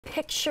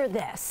picture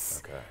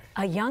this. Okay.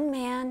 A young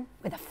man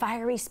with a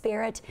fiery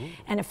spirit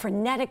and a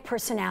frenetic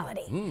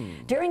personality.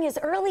 During his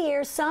early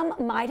years, some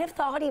might have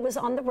thought he was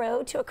on the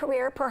road to a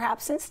career,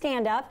 perhaps in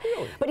stand-up,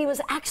 but he was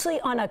actually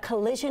on a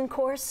collision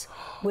course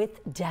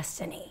with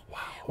destiny. Wow,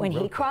 when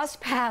he crossed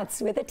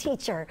paths with a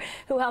teacher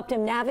who helped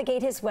him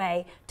navigate his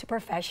way to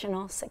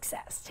professional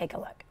success. Take a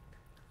look.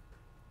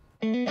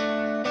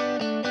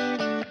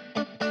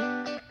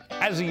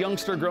 As a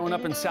youngster growing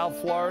up in South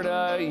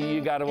Florida,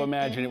 you got to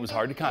imagine it was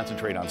hard to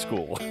concentrate on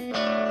school.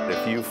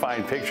 If you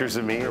find pictures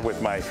of me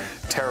with my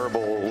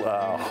terrible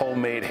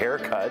homemade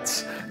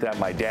haircuts that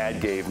my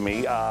dad gave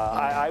me,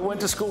 I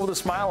went to school with a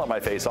smile on my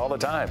face all the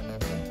time.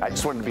 I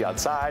just wanted to be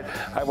outside,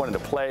 I wanted to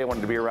play, I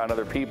wanted to be around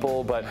other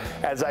people, but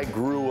as I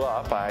grew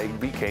up, I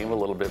became a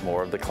little bit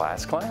more of the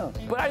class clown.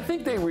 But I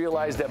think they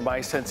realized that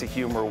my sense of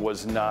humor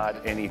was not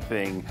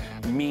anything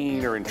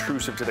mean or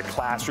intrusive to the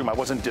classroom. I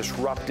wasn't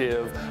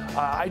disruptive.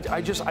 I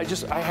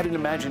had an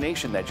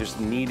imagination that just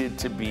needed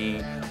to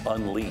be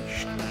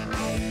unleashed.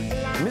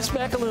 Miss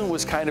Macaloon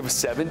was kind of a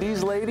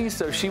 70s lady,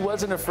 so she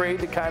wasn't afraid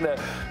to kind of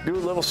do a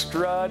little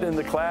strut in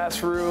the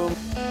classroom.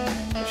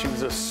 She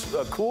was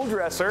a cool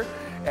dresser,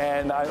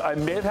 and I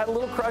may have had a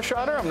little crush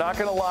on her, I'm not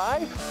gonna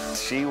lie.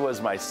 She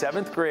was my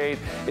 7th grade.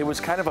 It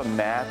was kind of a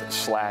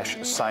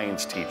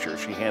math/science teacher.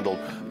 She handled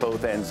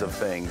both ends of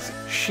things.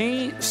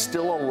 She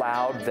still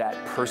allowed that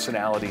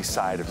personality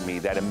side of me,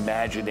 that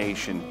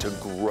imagination to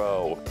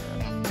grow.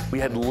 We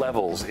had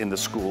levels in the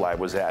school I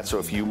was at, so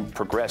if you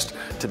progressed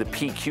to the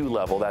PQ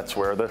level, that's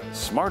where the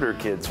smarter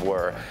kids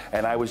were.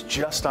 And I was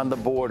just on the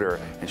border,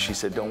 and she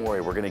said, "Don't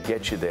worry, we're gonna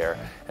get you there."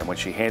 And when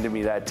she handed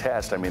me that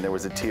test, I mean, there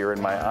was a tear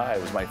in my eye.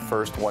 It was my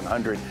first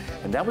 100,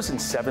 and that was in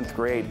 7th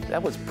grade.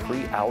 That was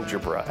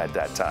pre-algebra at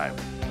that time.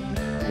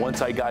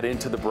 Once I got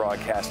into the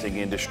broadcasting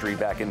industry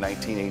back in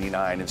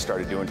 1989 and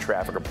started doing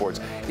traffic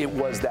reports, it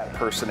was that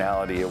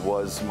personality, it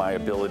was my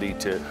ability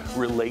to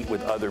relate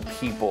with other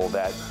people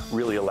that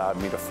really allowed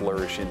me to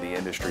flourish in the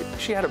industry.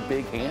 She had a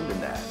big hand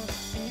in that.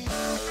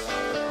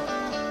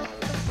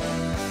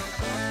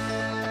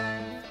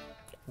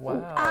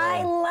 Wow.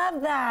 I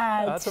love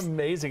that. That's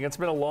amazing. It's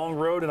been a long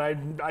road, and I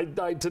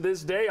to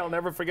this day, I'll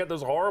never forget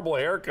those horrible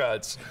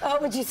haircuts.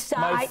 Oh, would you stop?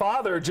 My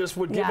father just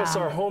would give us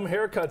our home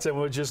haircuts and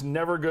was just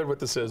never good with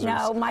the scissors.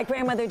 No, my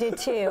grandmother did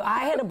too. I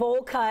had a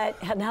bowl cut,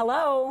 and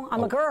hello,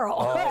 I'm a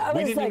girl.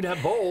 We didn't even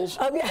have bowls.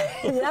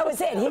 That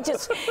was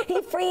it.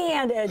 He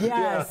freehanded,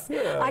 yes.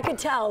 Yeah. I could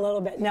tell a little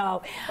bit,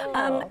 no.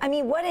 I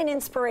mean, what an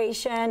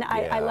inspiration.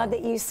 I love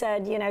that you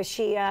said, you know,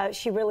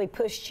 she really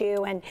pushed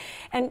you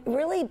and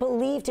really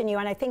believed in you,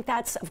 and I think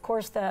that's, of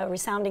course, the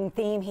resounding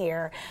theme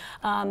here,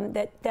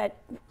 that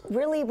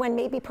really when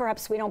maybe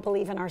perhaps we don't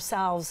believe in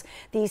ourselves,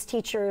 these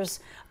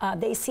teachers,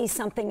 they see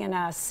something in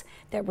us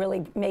that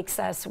really makes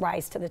us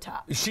rise to the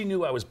top. She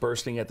knew I was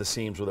bursting at the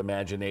seams with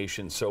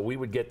imagination, so we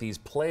would get these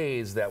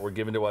plays that were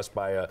given to us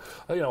by a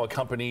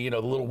company,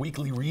 the little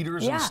weekly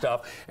readers and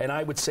stuff, and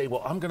I would say,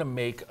 well, I'm gonna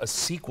make a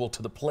sequel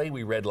to the play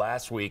we read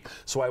last week,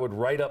 so I would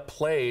write up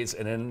plays,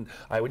 and then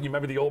you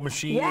remember the old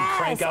machine? Yes,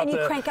 crank out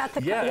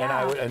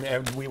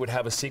and we would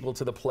have a sequel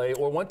to the play.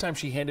 Or one time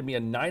she handed me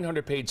a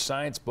 900-page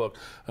science book,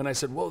 and I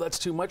said, whoa, that's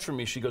too much for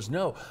me. She goes,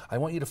 no, I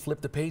want you to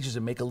flip the pages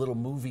and make a little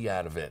movie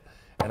out of it.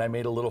 And I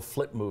made a little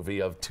flip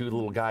movie of 2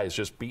 little guys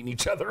just beating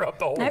each other up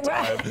the whole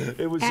time.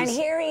 It was and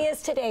here he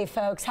is today,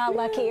 folks. How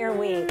lucky are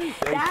we?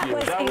 That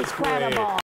was incredible.